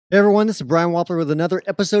Hey everyone, this is Brian Wampler with another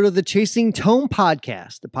episode of the Chasing Tone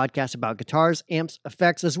podcast, the podcast about guitars, amps,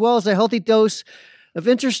 effects, as well as a healthy dose of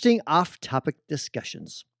interesting off-topic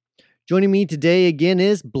discussions. Joining me today again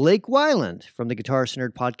is Blake Weiland from the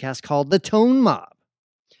guitar-centered podcast called The Tone Mob.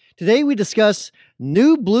 Today we discuss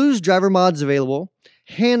new blues driver mods available,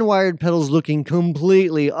 hand-wired pedals looking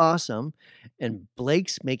completely awesome, and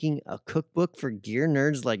Blake's making a cookbook for gear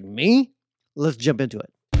nerds like me. Let's jump into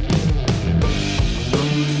it.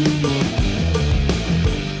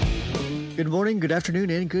 Good morning, good afternoon,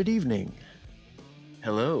 and good evening.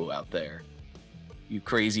 Hello out there, you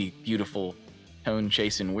crazy, beautiful,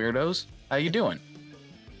 tone-chasing weirdos. How you doing?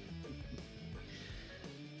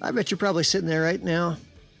 I bet you're probably sitting there right now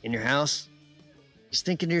in your house, just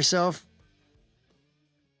thinking to yourself,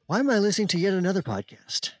 why am I listening to yet another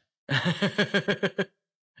podcast?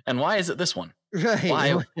 And why is it this one?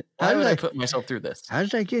 Right. Why would I put myself through this? How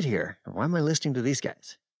did I get here? Why am I listening to these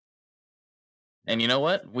guys? And you know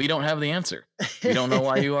what? We don't have the answer. We don't know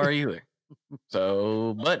why you are either.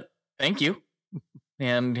 So, but thank you.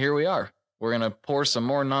 And here we are. We're going to pour some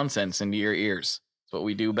more nonsense into your ears. That's what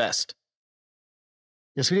we do best.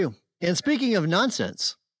 Yes, we do. And speaking of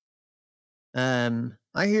nonsense, I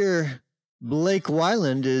hear Blake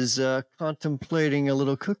Weiland is contemplating a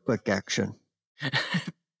little cookbook action.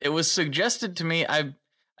 It was suggested to me. I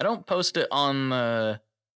don't post it on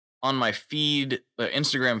my feed, the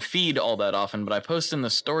Instagram feed, all that often, but I post in the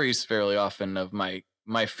stories fairly often of my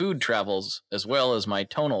food travels as well as my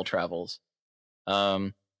tonal travels.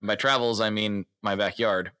 By travels I mean my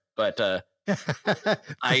backyard, but from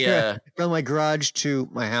my garage to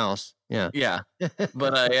my house. Yeah.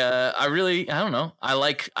 But I really, I don't know. I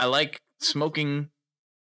like smoking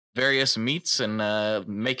various meats and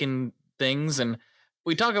making things, and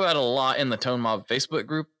we talk about it a lot in the Tone Mob Facebook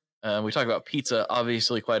group. We talk about pizza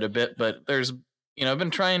obviously quite a bit, but there's, I've been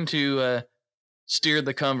trying to steer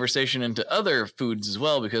the conversation into other foods as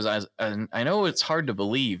well, because I know it's hard to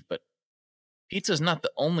believe, but pizza is not the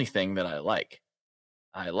only thing that I like.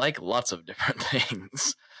 I like lots of different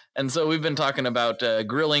things. And so we've been talking about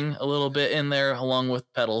grilling a little bit in there along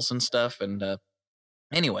with pedals and stuff. And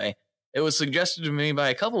anyway, it was suggested to me by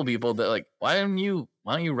a couple of people that, like, why don't you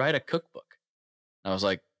write a cookbook? And I was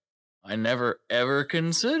like, I never ever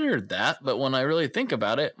considered that. But when I really think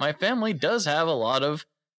about it, my family does have a lot of,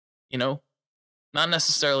 not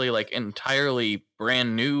necessarily like entirely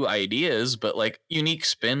brand new ideas, but like unique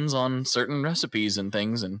spins on certain recipes and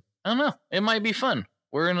things. And I don't know, it might be fun.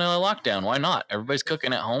 We're in a lockdown. Why not? Everybody's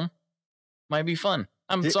cooking at home. Might be fun.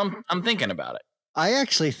 I'm thinking about it. I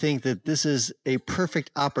actually think that this is a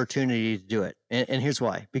perfect opportunity to do it. And here's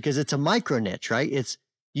why. Because it's a micro niche, right? It's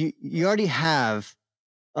you already have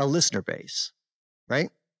a listener base, right?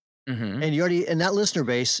 Mm-hmm. And that listener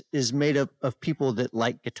base is made up of people that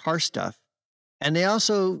like guitar stuff. And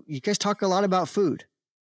you guys talk a lot about food,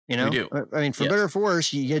 We do. I mean, for better or for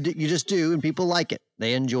worse, you just do, and people like it.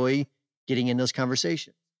 They enjoy getting in those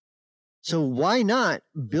conversations. So why not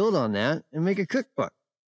build on that and make a cookbook?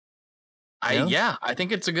 Yeah, I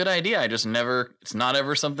think it's a good idea. It's not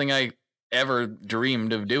ever something I ever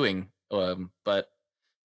dreamed of doing. But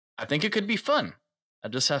I think it could be fun. I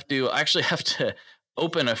actually have to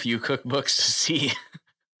open a few cookbooks to see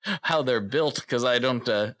how they're built, because I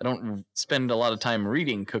don't spend a lot of time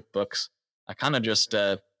reading cookbooks. I kind of just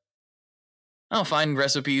I'll find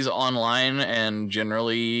recipes online and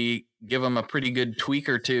generally give them a pretty good tweak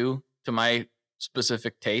or two to my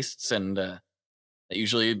specific tastes, and that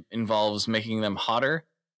usually involves making them hotter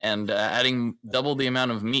and adding double the amount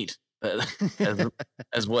of meat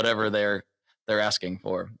as whatever they're asking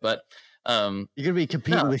for. But you're gonna be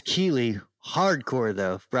competing with Keeley hardcore,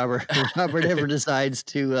 though. If Robert ever decides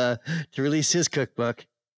to release his cookbook.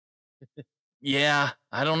 Yeah,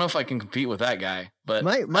 I don't know if I can compete with that guy, but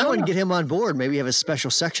might want to get him on board. Maybe have a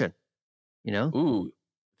special section. Ooh,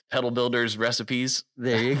 pedal builders recipes.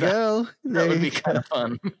 There you go. That would be kind of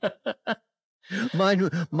fun.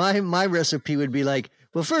 My recipe would be like,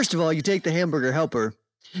 well, first of all, you take the hamburger helper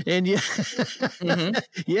and you add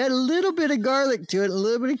a little bit of garlic to it, a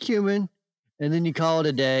little bit of cumin, and then you call it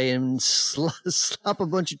a day and slap a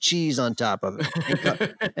bunch of cheese on top of it.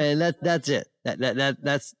 And that's it.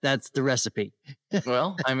 That's the recipe.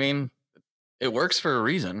 Well, I mean, it works for a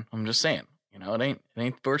reason. I'm just saying, it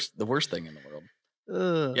ain't the worst thing in the world.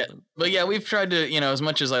 Yeah. But yeah, we've tried to, as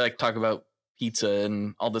much as I like to talk about pizza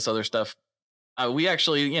and all this other stuff, we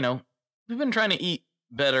actually, we've been trying to eat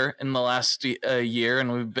better in the last year,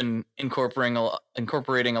 and we've been incorporating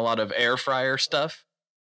a lot of air fryer stuff,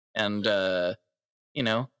 and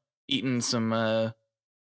eating some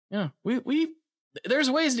we there's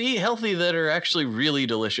ways to eat healthy that are actually really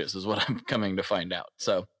delicious, is what I'm coming to find out.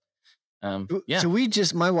 So, yeah. So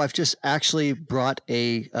my wife just actually brought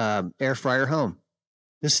a air fryer home.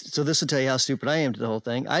 This will tell you how stupid I am to the whole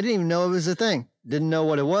thing. I didn't even know it was a thing. Didn't know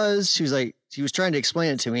what it was. She was trying to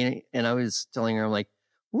explain it to me, and I was telling her, I'm like,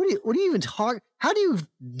 what do you even talk? How do you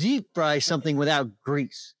deep fry something without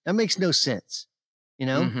grease? That makes no sense. You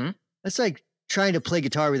know, Mm-hmm. That's like trying to play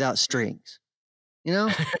guitar without strings. You know?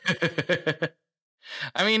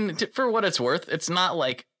 I mean, for what it's worth, it's not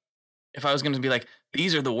like if I was going to be like,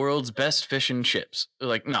 these are the world's best fish and chips.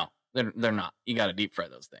 Like, no, they're not. You got to deep fry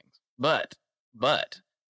those things. But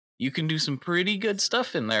you can do some pretty good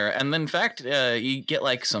stuff in there. And then, in fact, you get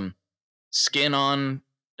like some skin on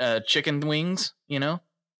chicken wings, you know?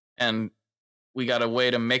 And we got a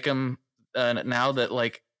way to make them now that,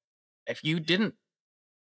 like, if you didn't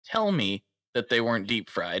tell me that they weren't deep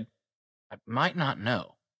fried, I might not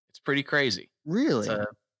know. It's pretty crazy. Really?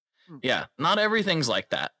 Yeah, not everything's like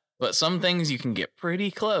that, but some things you can get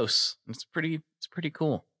pretty close. It's pretty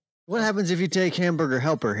cool. What happens if you take Hamburger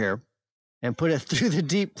Helper here and put it through the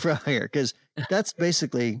deep fryer? Because that's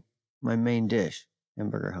basically my main dish,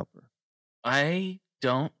 Hamburger Helper. I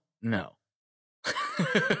don't know.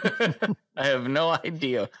 I have no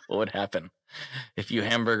idea what would happen if you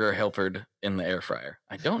Hamburger Helpered in the air fryer.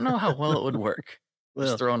 I don't know how well it would work. Well,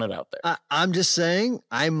 just throwing it out there. I'm just saying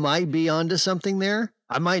I might be onto something there.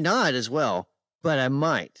 I might not as well, but I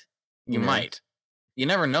might. You might. You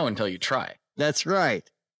never know until you try. That's right.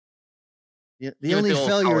 The only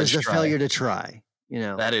failure is the failure to try. You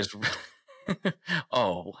know. That is.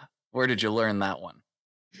 Oh, where did you learn that one?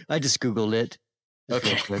 I just Googled it.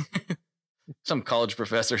 Okay. Some college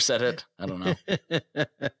professor said it. I don't know.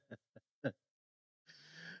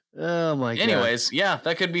 Oh my god. Anyways, yeah,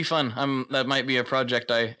 that could be fun. That might be a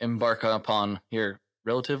project I embark upon here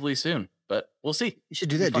relatively soon, but we'll see. You should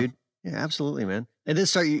do that, dude. Yeah, absolutely, man. And then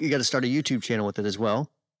you got to start a YouTube channel with it as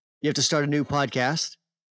well. You have to start a new podcast.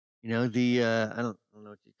 You know, the I don't know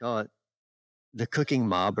what you call it. The Cooking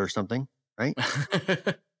Mob or something, right?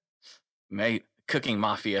 Mate, Cooking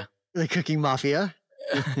Mafia. The Cooking Mafia.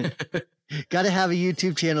 Got to have a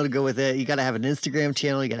YouTube channel to go with it. You got to have an Instagram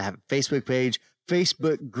channel. You got to have a Facebook page,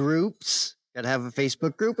 Facebook groups. Got to have a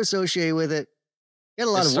Facebook group associated with it. You got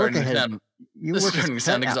a lot of work ahead. This is starting to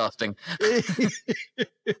sound exhausting.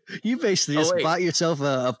 You basically just bought yourself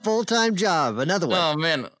a full-time job. Another one. Oh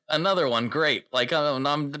man, another one. Great. Like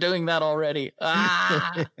I'm doing that already.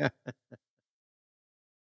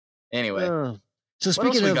 Anyway, so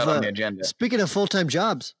speaking of full-time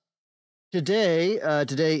jobs, today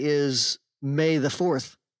is May the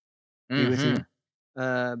 4th.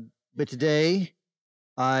 Mm-hmm. But today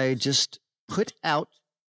I just put out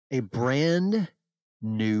a brand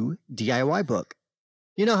new DIY book.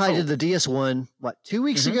 You know how I did the DS1, 2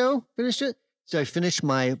 weeks ago? Finished it. So I finished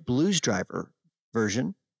my Blues Driver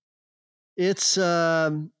version. It's, I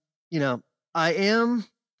am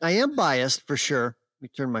biased for sure. Let me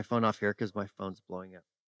turn my phone off here because my phone's blowing up.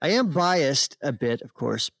 I am biased a bit, of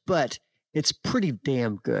course, but it's pretty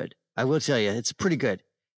damn good. I will tell you, it's pretty good.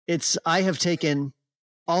 I have taken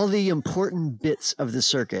all the important bits of the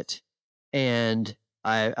circuit, and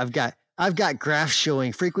I've got graphs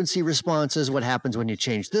showing frequency responses, what happens when you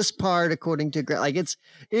change this part according to like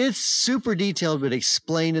it's super detailed, but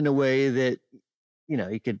explained in a way that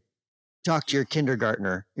you could talk to your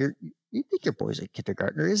kindergartner. You think your boy's a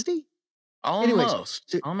kindergartner, isn't he?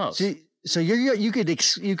 Almost. So you could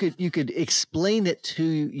explain it to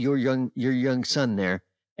your young son there,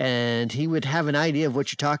 and he would have an idea of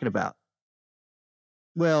what you're talking about.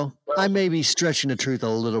 Well, I may be stretching the truth a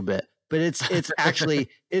little bit, but it's actually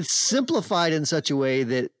it's simplified in such a way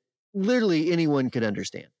that literally anyone could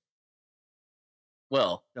understand.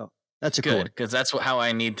 Well, that's good because that's how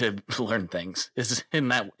I need to learn things is in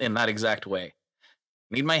that exact way.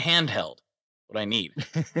 Need my handheld. What I need.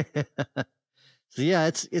 So yeah,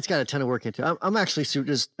 it's got a ton of work into it. I'm actually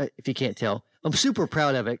if you can't tell, I'm super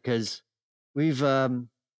proud of it because we've the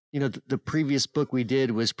previous book we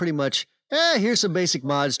did was pretty much here's some basic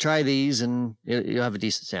mods, try these and you'll have a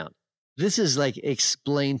decent sound. This is like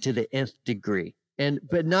explained to the nth degree,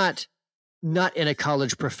 but not in a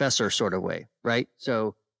college professor sort of way, right?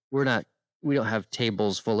 So we don't have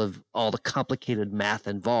tables full of all the complicated math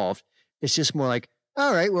involved. It's just more like,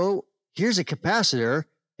 all right, well, here's a capacitor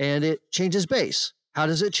and it changes bass. How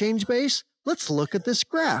does it change bass? Let's look at this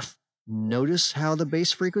graph. Notice how the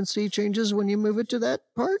bass frequency changes when you move it to that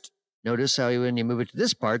part. Notice how when you move it to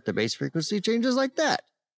this part, the bass frequency changes like that.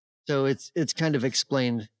 So it's kind of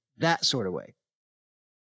explained that sort of way.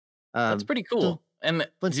 That's pretty cool. And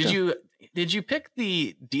Did you pick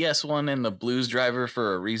the DS1 and the Blues Driver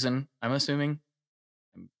for a reason? I'm assuming.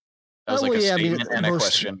 That was like a statement and a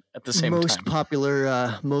question at the same time.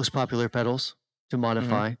 Most popular pedals to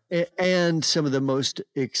modify, and some of the most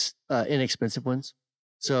inexpensive ones.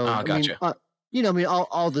 So gotcha.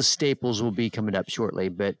 all the staples will be coming up shortly,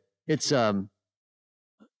 but it's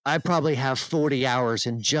I probably have 40 hours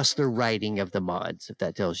in just the writing of the mods, if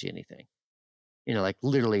that tells you anything. Like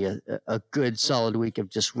literally a good solid week of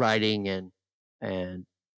just writing and because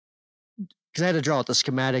I had to draw out the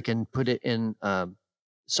schematic and put it in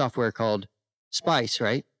software called Spice,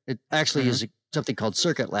 right? It actually is something called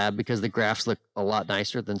Circuit Lab because the graphs look a lot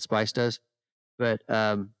nicer than Spice does. But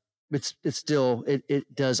it's still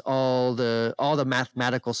it does all the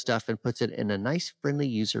mathematical stuff and puts it in a nice, friendly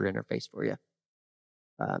user interface for you.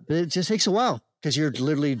 But it just takes a while because you're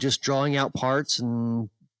literally just drawing out parts and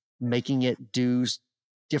making it do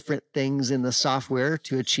different things in the software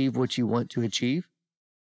to achieve what you want to achieve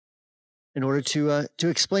in order to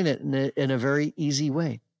explain it in a very easy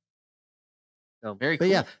way. So, very cool.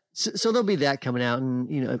 But yeah, so there'll be that coming out,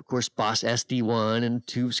 and of course, Boss SD1 and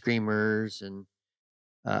Tube Screamers, and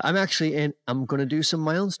I'm going to do some of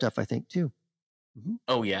my own stuff, I think, too. Mm-hmm.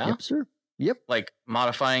 Oh yeah, yep, sir. Yep, like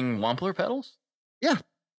modifying Wampler pedals. Yeah.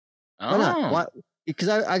 Oh. Why not? Why? Because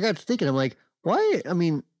I got to thinking, I'm like, why? I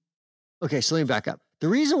mean, okay, so let me back up. The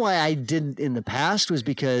reason why I didn't in the past was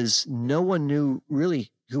because no one knew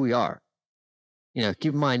really who we are.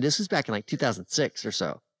 Keep in mind, this is back in like 2006 or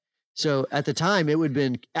so. So at the time, it would have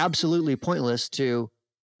been absolutely pointless to,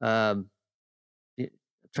 I'm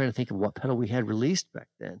trying to think of what pedal we had released back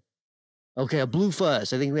then. Okay, a Blue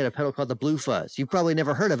Fuzz. I think we had a pedal called the Blue Fuzz. You've probably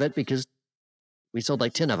never heard of it because we sold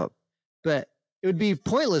like 10 of them. But it would be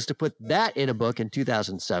pointless to put that in a book in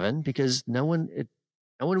 2007 because no one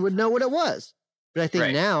would know what it was. But I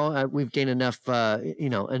think now we've gained enough,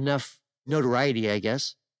 enough notoriety, I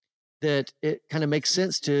guess, that it kind of makes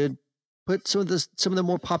sense to put some of the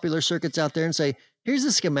more popular circuits out there and say, here's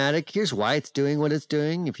the schematic. Here's why it's doing what it's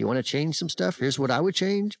doing. If you want to change some stuff, here's what I would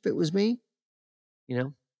change if it was me.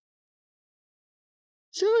 So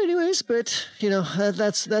anyways, but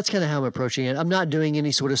that's kind of how I'm approaching it. I'm not doing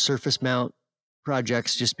any sort of surface mount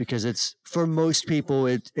projects just because it's, for most people,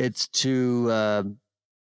 it's too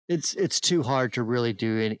hard to really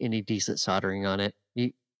do any decent soldering on it.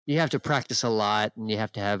 You have to practice a lot, and you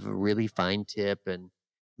have to have a really fine tip and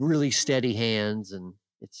really steady hands, and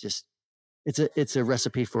it's a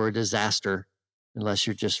recipe for a disaster unless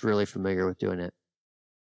you're just really familiar with doing it.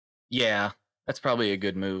 Yeah, that's probably a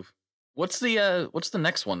good move. What's the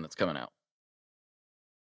next one that's coming out?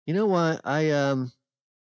 You know what? I'm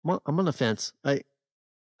on the fence.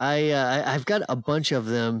 I've got a bunch of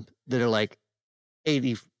them that are like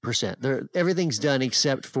 80%. Everything's done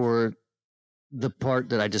except for the part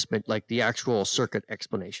that I just meant, like the actual circuit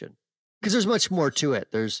explanation. Because there's much more to it.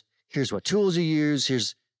 Here's what tools you use.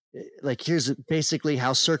 Here's basically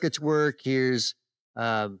how circuits work. Here's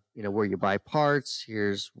where you buy parts.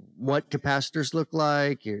 Here's what capacitors look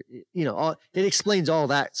like. It explains all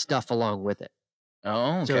that stuff along with it.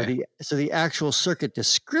 Oh, okay. So the actual circuit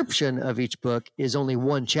description of each book is only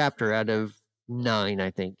one chapter out of 9,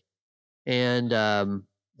 I think, and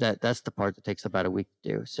that's the part that takes about a week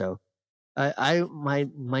to do. So my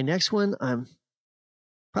next one, I'm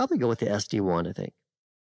probably go with the SD1. I think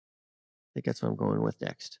that's what I'm going with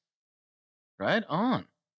next. Right on.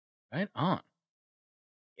 Yeah,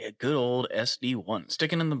 good old SD1,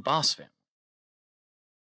 sticking in the Boss family.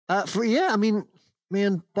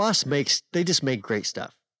 Man, Boss they just make great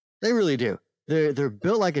stuff. They really do. They're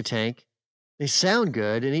built like a tank. They sound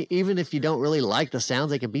good, and even if you don't really like the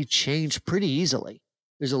sounds, they can be changed pretty easily.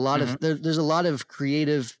 There's a lot of there's a lot of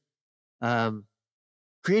creative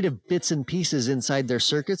bits and pieces inside their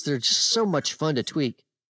circuits. They're just so much fun to tweak.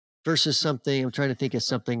 Versus something, I'm trying to think of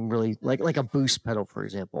something really like a boost pedal, for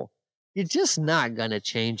example. You're just not gonna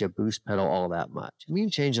change a boost pedal all that much. I mean, you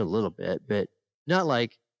change a little bit, but not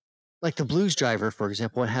like the Blues Driver, for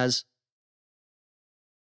example. It has,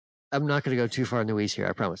 I'm not going to go too far in the weeds here,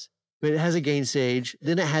 I promise. But it has a gain stage.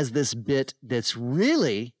 Then it has this bit that's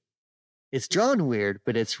really, it's drawn weird,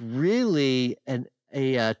 but it's really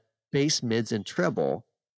a bass, mids, and treble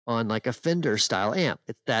on like a Fender style amp.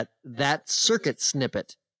 It's that circuit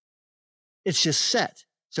snippet. It's just set.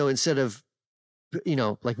 So instead of,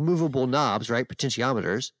 like movable knobs, right,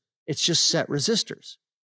 potentiometers, it's just set resistors.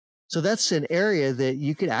 So that's an area that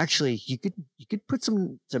you could put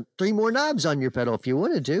some 3 more knobs on your pedal if you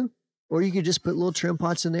wanted to, or you could just put little trim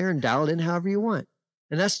pots in there and dial it in however you want.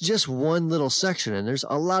 And that's just one little section. And there's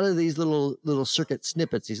a lot of these little circuit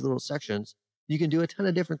snippets, these little sections you can do a ton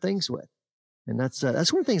of different things with. And that's one of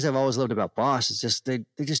the things I've always loved about Boss is just they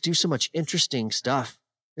just do so much interesting stuff.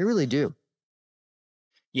 They really do.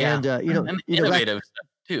 Yeah, And and innovative stuff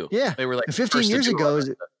too. Yeah, they were like 15 years ago.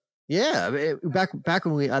 Yeah, back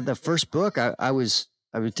when we had the first book, I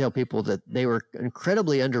would tell people that they were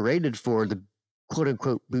incredibly underrated for the quote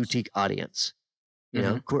unquote boutique audience. You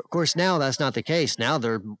know, of course, now that's not the case. Now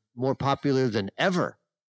they're more popular than ever.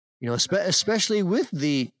 You know, especially with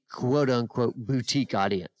the quote unquote boutique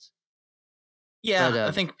audience. Yeah, but,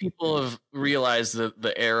 I think people have realized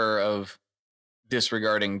the error of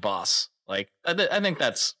disregarding Boss. Like, I think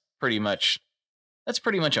that's pretty much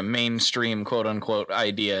a mainstream quote unquote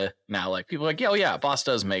idea now. Like, people are like, yeah, oh yeah, Boss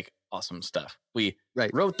does make awesome stuff. We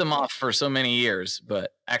wrote them off for so many years,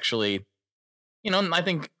 but actually, I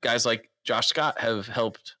think guys like Josh Scott have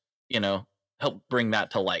helped bring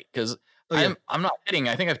that to light. Because I'm not kidding.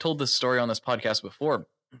 I think I've told this story on this podcast before.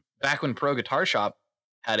 Back when Pro Guitar Shop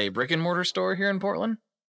had a brick and mortar store here in Portland.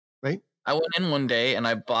 Right. I went in one day and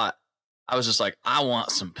I was just like, I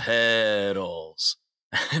want some pedals.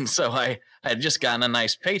 And so I had just gotten a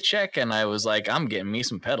nice paycheck and I was like, I'm getting me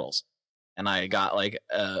some pedals. And I got like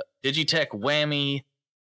a Digitech Whammy,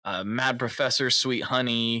 Mad Professor, Sweet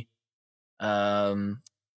Honey, and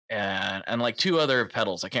like 2 other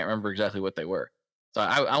pedals. I can't remember exactly what they were. So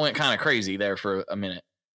I went kind of crazy there for a minute.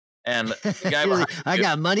 And the guy I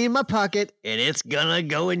got money in my pocket and it's gonna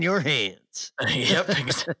go in your hands. Yep.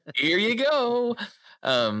 Here you go.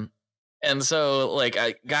 And so like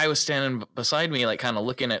a guy was standing beside me, like kind of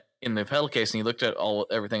looking at in the pedal case, and he looked at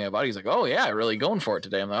everything I bought. He's like, "Oh yeah, really going for it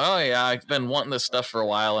today." I'm like, "Oh yeah, I've been wanting this stuff for a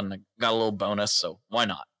while and I got a little bonus, so why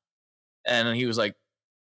not?" And he was like,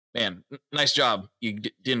 "Man, nice job. You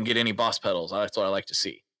didn't get any Boss pedals. That's what I like to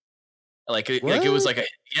see." Like it was like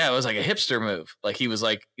it was like a hipster move. Like he was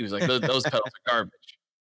like those pedals are garbage.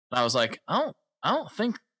 And I was like, I don't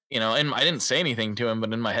think, and I didn't say anything to him,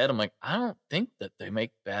 but in my head I'm like, I don't think that they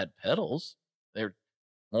make bad pedals. They're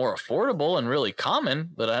more affordable and really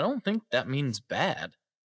common, but I don't think that means bad.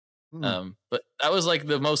 But that was like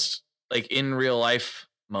the most like in real life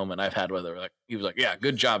moment I've had with her. Like he was like, "Yeah,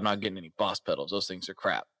 good job not getting any Boss pedals. Those things are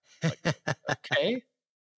crap." Like, okay.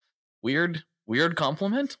 Weird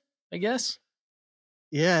compliment, I guess.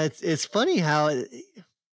 Yeah, it's funny how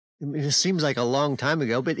it seems like a long time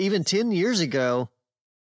ago, but even 10 years ago,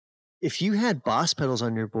 if you had Boss pedals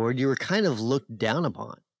on your board, you were kind of looked down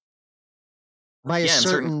upon by a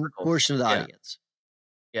certain portion of the audience,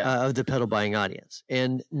 of the pedal buying audience.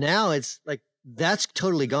 And now it's like that's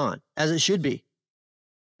totally gone, as it should be.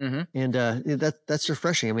 And that's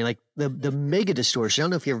refreshing. I mean, like the Mega Distortion. I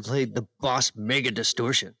don't know if you ever played the Boss Mega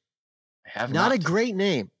Distortion. I have not a great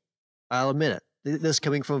name. I'll admit it. This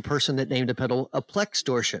coming from a person that named a pedal a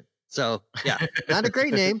Plextortion. So yeah, not a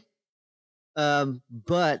great name.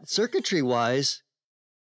 But circuitry wise,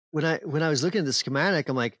 when I was looking at the schematic,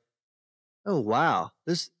 I'm like, oh wow,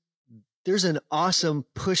 there's an awesome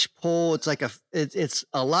push pull. It's like it's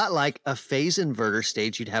a lot like a phase inverter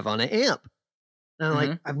stage you'd have on an amp. And I'm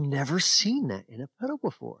like, I've never seen that in a pedal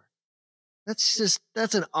before. That's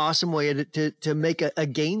an awesome way to make a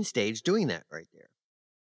gain stage doing that right there.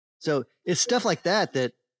 So it's stuff like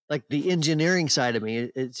that like the engineering side of me,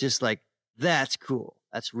 it's just like, that's cool.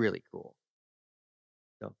 That's really cool.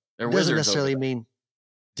 So it doesn't necessarily mean,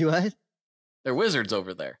 do I? They're wizards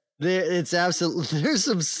over there. It's absolutely, there's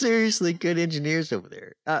some seriously good engineers over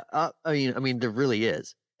there. I mean, there really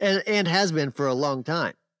is, and has been for a long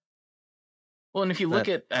time. Well, and if you look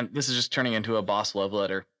at, and this is just turning into a Boss love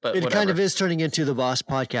letter, but it whatever. Kind of is turning into the Boss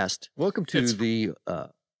podcast. Welcome to the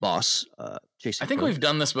Boss Chasing. I think we've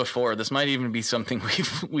done this before. This might even be something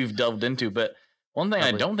we've delved into. But one thing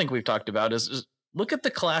I don't think we've talked about is look at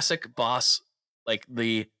the classic Boss, like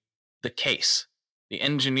the case, the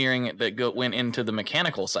engineering that went into the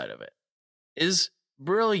mechanical side of it is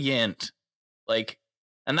brilliant. Like,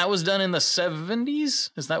 and that was done in the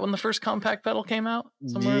 70s. Is that when the first compact pedal came out?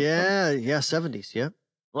 Somewhere? Yeah, 70s. Yeah.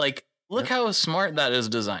 Like, look how smart that is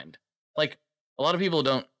designed. Like, a lot of people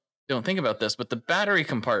don't think about this, but the battery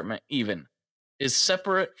compartment even is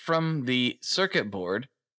separate from the circuit board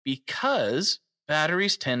because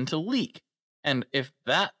batteries tend to leak. And if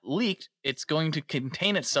that leaked, it's going to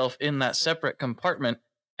contain itself in that separate compartment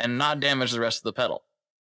and not damage the rest of the pedal.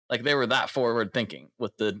 Like, they were that forward thinking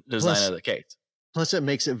with the design of the case. Plus, it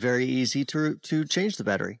makes it very easy to change the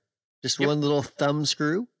battery. Just one little thumb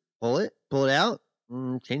screw, pull it out,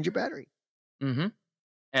 change your battery.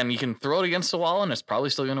 And you can throw it against the wall and it's probably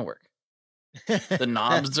still going to work. The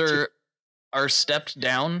knobs are stepped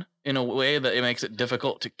down in a way that it makes it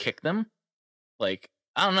difficult to kick them. Like,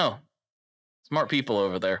 I don't know. Smart people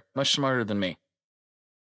over there, much smarter than me.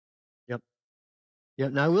 Yep. Yeah.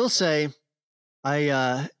 Now I will say,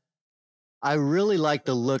 I I really like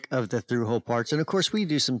the look of the through hole parts, and of course we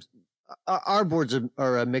do some. Our boards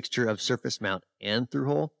are a mixture of surface mount and through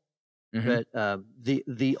hole. Mm-hmm. But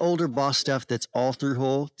the older Boss stuff that's all through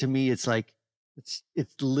hole, to me, it's like it's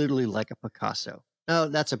literally like a Picasso. Oh,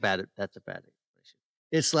 that's a bad explanation.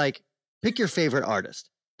 It's like pick your favorite artist.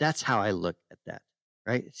 That's how I look at that.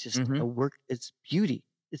 Right? It's just Mm-hmm. a work. It's beauty.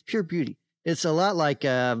 It's pure beauty. It's a lot like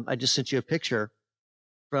I just sent you a picture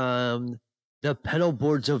from the pedal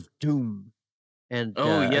boards of doom, and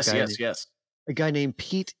Oh, yes, yes, yes. a guy named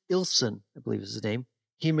Pete Ilson, I believe is his name.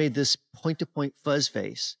 He made this point-to-point fuzz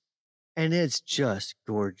face, and it's just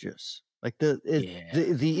gorgeous. Like Yeah.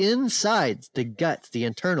 the insides, the guts, the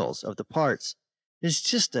internals of the parts is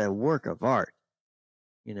just a work of art,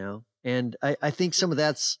 you know. And I think some of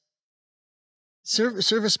that's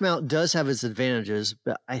surface mount does have its advantages,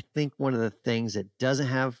 but I think one of the things it doesn't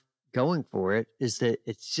have going for it is that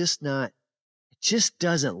it's just not. It just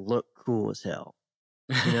doesn't look cool as hell,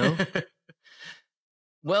 you know.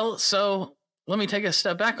 Well, so let me take a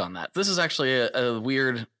step back on that. This is actually a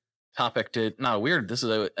weird topic to not weird. This is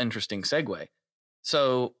an interesting segue.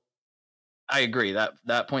 So I agree that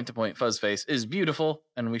that point to point fuzz face is beautiful,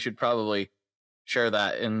 and we should probably share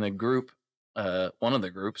that in the group, one of the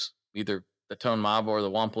groups, either the Tone Mob or the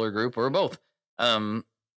Wampler group or both.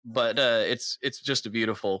 But it's just a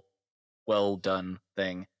beautiful, well done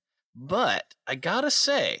thing. But I gotta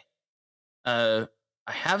say, I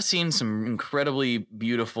have seen some incredibly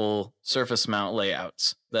beautiful surface mount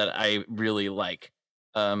layouts that I really like.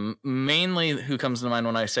 Mainly, who comes to mind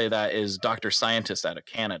when I say that is Dr. Scientist out of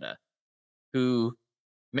Canada, who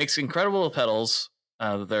makes incredible pedals.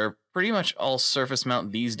 They're pretty much all surface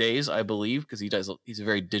mount these days, I believe, because he's a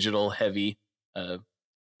very digital heavy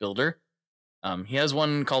builder. He has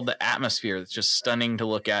one called the Atmosphere that's just stunning to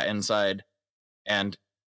look at inside, and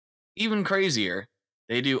even crazier,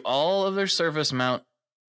 they do all of their surface mount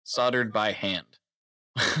soldered by hand,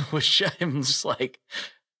 which I'm just like,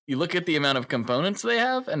 you look at the amount of components they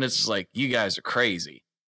have, and it's just like, you guys are crazy.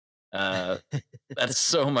 That's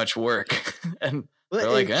so much work. And Well, they're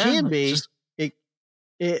like, it can be. just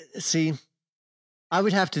See, I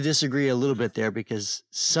would have to disagree a little bit there because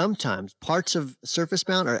sometimes parts of surface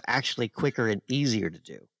mount are actually quicker and easier to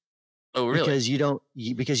do oh really? because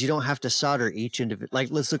you don't have to solder each individual. Like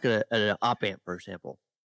let's look at an op amp for example.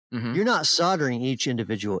 Mm-hmm. You're not soldering each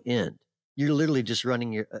individual end. You're literally just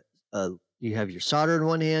running your. You have your solder in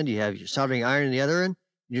one hand, you have your soldering iron in the other end.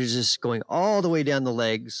 You're just going all the way down the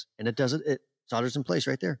legs, and it solders in place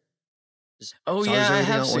right there. Just Oh solders yeah, I everything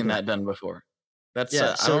have out seen one that done before. That's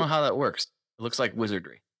Yeah, I don't know how that works. It looks like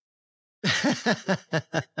wizardry.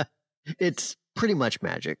 It's pretty much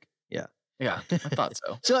magic. Yeah. Yeah, I thought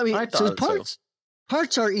so. So I mean, I so thought so.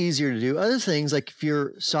 parts are easier to do. Other things like if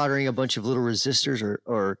you're soldering a bunch of little resistors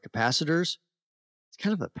or capacitors, it's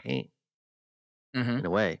kind of a pain Mm-hmm. in a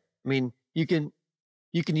way. I mean, you can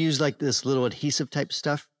use like this little adhesive type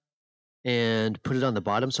stuff and put it on the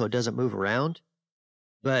bottom so it doesn't move around,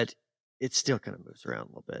 but it still kind of moves around a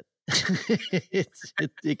little bit.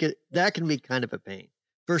 That can be kind of a pain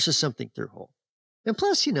versus something through hole. And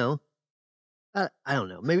plus, you know, I don't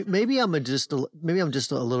know. Maybe I'm just a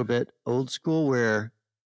little bit old school where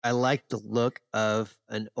I like the look of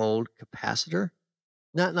an old capacitor.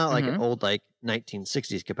 Not like an Mm-hmm. old like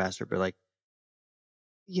 1960s capacitor, but like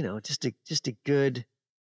you know, just a good.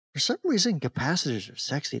 For some reason, capacitors are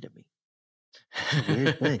sexy to me. It's a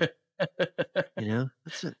weird thing, you know.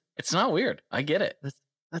 It's not weird. I get it.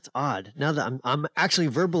 That's odd. Now that I'm actually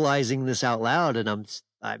verbalizing this out loud, and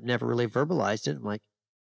I've never really verbalized it. I'm like,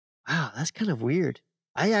 wow, that's kind of weird.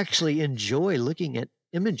 I actually enjoy looking at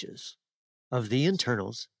images of the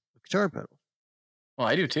internals of guitar pedals. Well,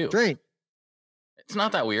 I do too. Strange. It's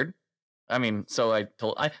not that weird. I mean, so I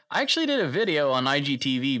actually did a video on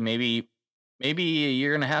IGTV maybe a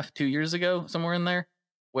year and a half, 2 years ago, somewhere in there,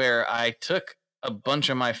 where I took a bunch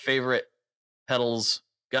of my favorite pedals,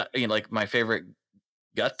 like my favorite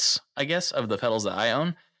guts, I guess, of the pedals that I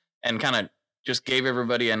own, and kind of just gave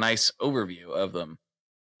everybody a nice overview of them.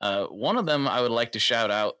 One of them I would like to shout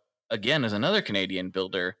out again is another Canadian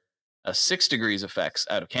builder, 6 Degrees Effects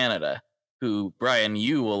out of Canada, who, Brian,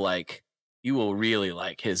 you will really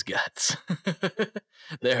like his guts.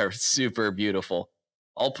 They're super beautiful.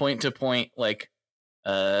 All point to point, like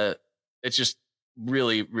it's just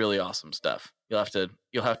really, really awesome stuff. You'll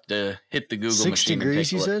have to hit the Google 6 machine. degrees, and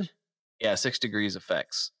take a you look. said? Yeah, 6 Degrees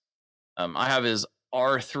Effects. I have his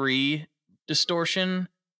R3 distortion,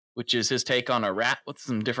 which is his take on a Rat with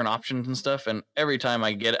some different options and stuff. And every time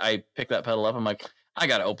I pick that pedal up, I'm like, I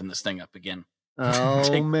gotta open this thing up again.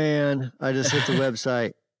 Oh man, I just hit the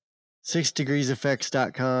website.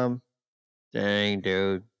 6degreeseffects.com. Dang,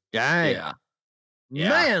 dude. Dang. Yeah.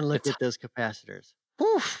 Man, look at those capacitors.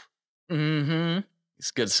 Whew. Mm-hmm.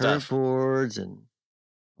 It's good Turret stuff. boards and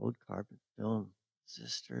old carbon film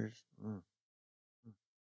resistors.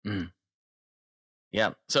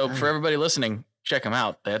 Yeah. So for everybody listening, check them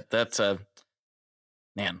out. That's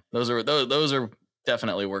man, those are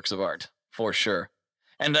definitely works of art for sure.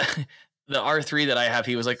 And the R3 that I have,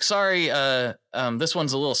 he was like, sorry, this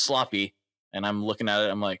one's a little sloppy. And I'm looking at it,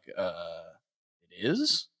 I'm like, it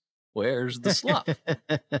is? Where's the slop?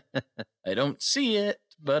 I don't see it,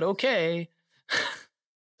 but okay.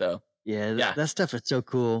 So yeah, that stuff is so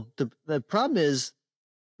cool. The problem is,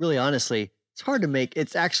 really honestly, it's hard to make.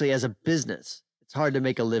 It's actually, as a business, it's hard to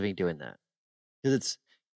make a living doing that because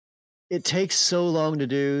it takes so long to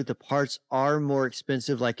do. The parts are more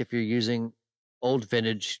expensive. Like if you're using old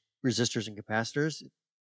vintage resistors and capacitors,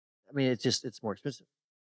 I mean, it's more expensive.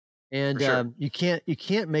 And sure. you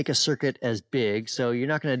can't make a circuit as big, so you're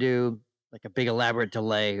not going to do like a big elaborate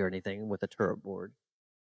delay or anything with a turret board.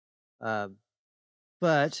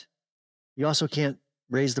 But you also can't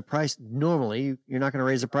raise the price. Normally, you're not going to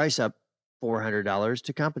raise the price up $400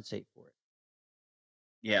 to compensate for it.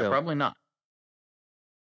 Yeah, so, probably not.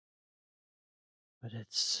 But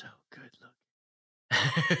it's so good looking.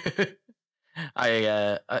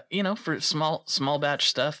 For small batch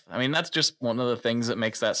stuff, I mean, that's just one of the things that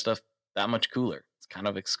makes that stuff that much cooler. It's kind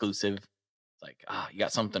of exclusive. It's like, you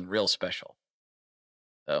got something real special.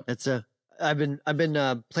 So it's I've been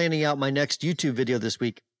planning out my next YouTube video this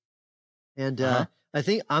week. And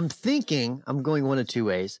I'm thinking I'm going one of two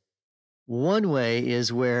ways. One way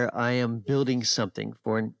is where I am building something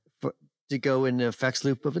to go in the effects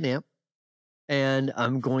loop of an amp, and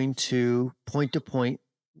I'm going to point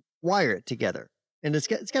wire it together, and it's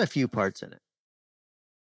got a few parts in it.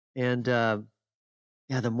 And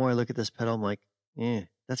the more I look at this pedal, I'm like, I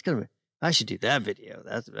should do that video.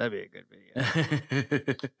 That'd be a good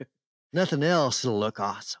video. Nothing else will look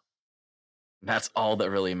awesome. That's all that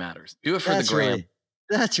really matters. Do it for the gram.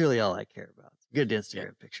 That's really all I care about. Good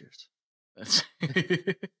Instagram pictures.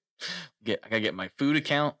 I gotta get my food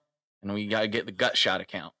account, and we gotta get the gut shot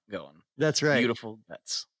account going. That's right. Beautiful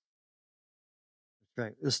guts.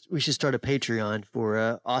 That's right. We should start a Patreon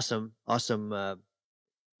for awesome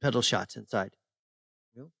pedal shots inside.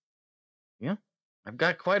 Yeah, I've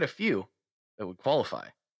got quite a few that would qualify.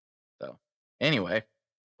 So anyway,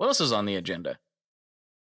 what else is on the agenda?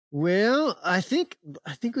 Well, I think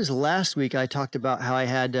it was last week I talked about how I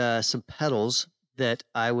had some pedals that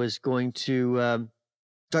I was going to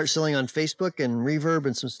start selling on Facebook and Reverb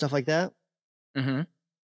and some stuff like that. Mm-hmm.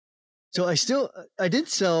 So I did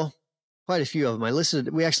sell quite a few of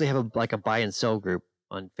them. We actually have a buy and sell group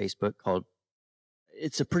on Facebook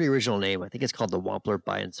it's a pretty original name. I think it's called the Wampler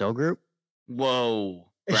Buy and Sell Group. Whoa.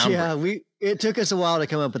 Yeah, it took us a while to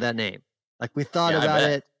come up with that name. Like we thought about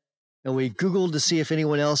it. And we Googled to see if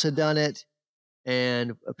anyone else had done it.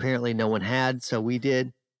 And apparently no one had. So we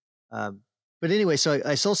did. But anyway, so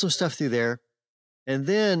I sold some stuff through there. And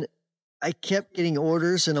then I kept getting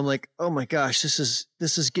orders. And I'm like, oh my gosh, this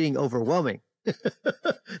is getting overwhelming.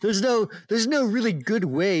 There's no really good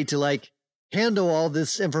way to handle all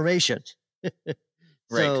this information. Right.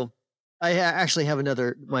 So I actually have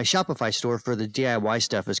my Shopify store for the DIY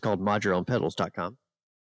stuff is called modyourownpedals.com.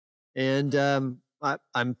 And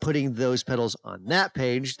I'm putting those pedals on that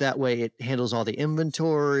page. That way it handles all the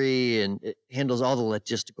inventory and it handles all the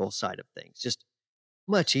logistical side of things. Just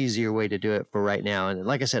much easier way to do it for right now. And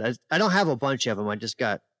like I said, I don't have a bunch of them. I just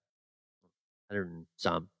got 100 and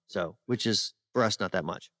some. So, which is for us, not that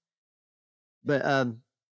much. But,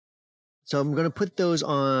 so I'm going to put those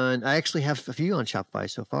on. I actually have a few on Shopify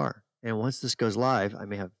so far. And once this goes live, I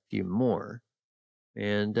may have a few more.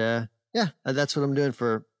 And, that's what I'm doing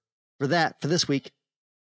for this week.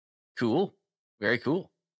 Cool. Very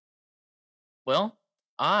cool. Well,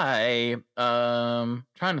 I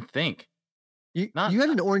trying to think. You had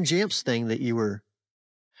an Orange Amps thing that you were.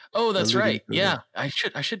 Oh, that's right. Yeah, I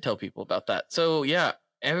should tell people about that. So yeah,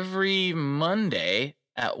 every Monday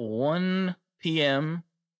at 1 p.m.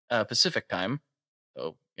 Pacific time.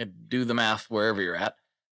 So do the math wherever you're at.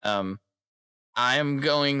 I'm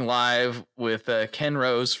going live with Ken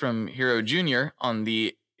Rose from Hero Jr. on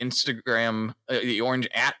the Instagram, the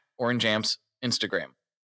Orange Amps Instagram,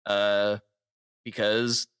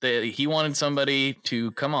 because he wanted somebody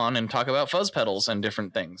to come on and talk about fuzz pedals and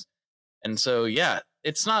different things. And so, yeah,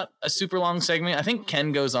 it's not a super long segment. I think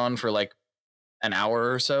Ken goes on for an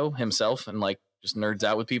hour or so himself and just nerds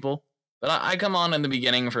out with people. But I come on in the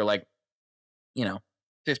beginning for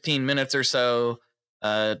 15 minutes or so.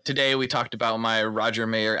 Today we talked about my Roger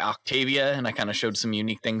Mayer Octavia, and I kind of showed some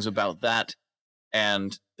unique things about that.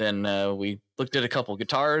 And then we looked at a couple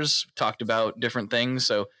guitars, talked about different things.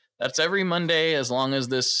 So that's every Monday, as long as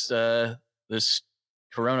this this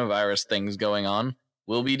coronavirus thing's going on,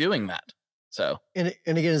 we'll be doing that. So And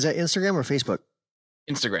again, is that Instagram or Facebook?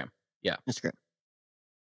 Instagram. Yeah.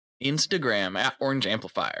 Instagram at Orange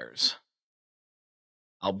Amplifiers.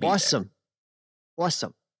 I'll be awesome.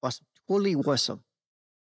 Totally awesome.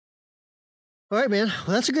 All right, man.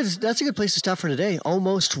 Well, that's a good place to stop for today.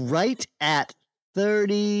 Almost right at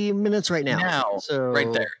 30 minutes right now. So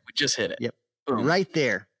right there. We just hit it. Yep. Boom. Right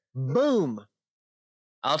there. Boom.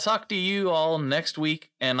 I'll talk to you all next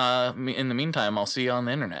week. And in the meantime, I'll see you on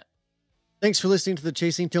the internet. Thanks for listening to the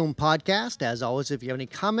Chasing Tone podcast. As always, if you have any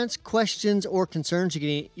comments, questions, or concerns,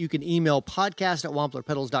 you can email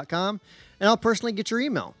podcast@wamplerpedals.com, and I'll personally get your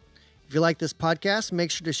email. If you like this podcast, make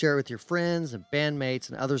sure to share it with your friends and bandmates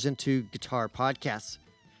and others into guitar podcasts.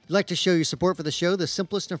 If you'd like to show your support for the show, the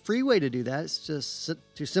simplest and free way to do that is just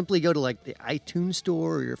to simply go to like the iTunes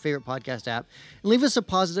store or your favorite podcast app and leave us a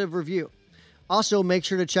positive review. Also, make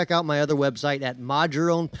sure to check out my other website at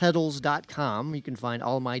modyourownpedals.com. You can find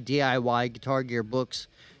all my DIY guitar gear books,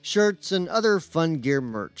 shirts, and other fun gear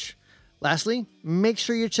merch. Lastly, make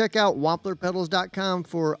sure you check out wamplerpedals.com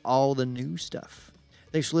for all the new stuff.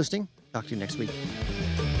 Thanks for listening. Talk to you next week.